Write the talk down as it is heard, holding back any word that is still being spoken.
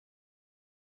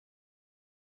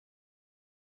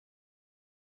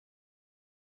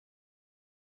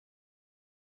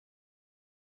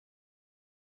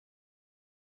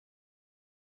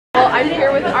Well, I'm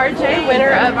here with RJ,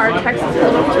 winner of our Texas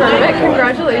Hold'em tournament.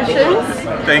 Congratulations.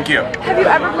 Thank you. Have you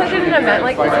ever played in an event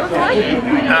like this before?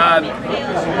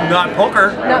 Not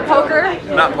poker. Not poker?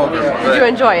 Not poker. Did you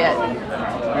enjoy it?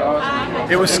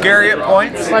 It was scary at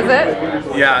points. Was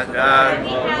it? Yeah.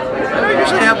 I don't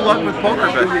usually have luck with poker,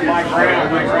 but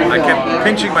I kept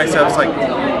pinching myself. It's like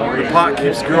the pot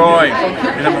keeps growing,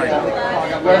 and I'm like,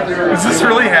 is this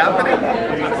really happening?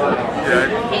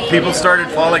 People started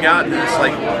falling out, and it's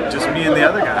like just me and the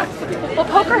other guy. Well,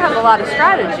 poker has a lot of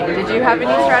strategy. Did you have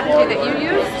any strategy that you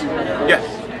used? Yes.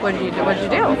 What did you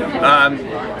do?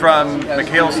 From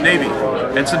McHale's Navy,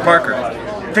 Ensign Parker.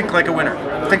 Think like a winner.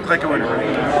 Think like a winner.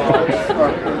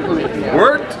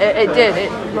 Worked? It did.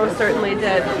 It most certainly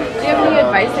did. Do you have any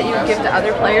advice that you would give to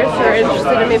other players who are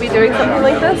interested in maybe doing something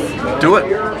like this? Do it.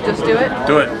 Just do it?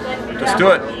 Do it. Just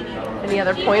do it. Any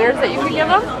other pointers that you could give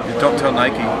them? Don't tell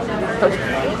Nike.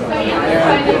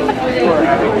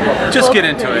 Just get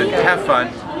into it. Have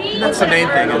fun. That's the main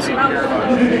thing, is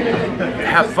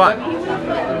have fun.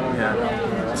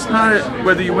 Yeah. It's not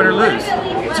whether you win or lose.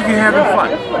 It's if you're having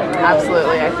fun.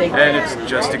 Absolutely, I think. And it's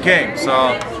just a game.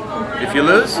 So if you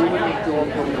lose,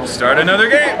 start another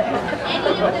game.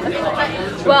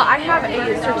 Well, I have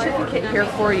a certificate here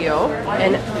for you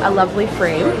in a lovely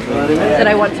frame that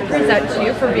I want to present to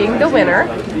you for being the winner.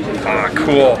 Ah,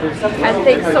 cool. And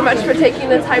thanks so much for taking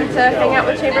the time to hang out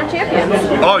with Chamber of Champions.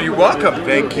 Oh, you're welcome.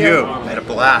 Thank you. I had a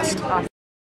blast. Awesome.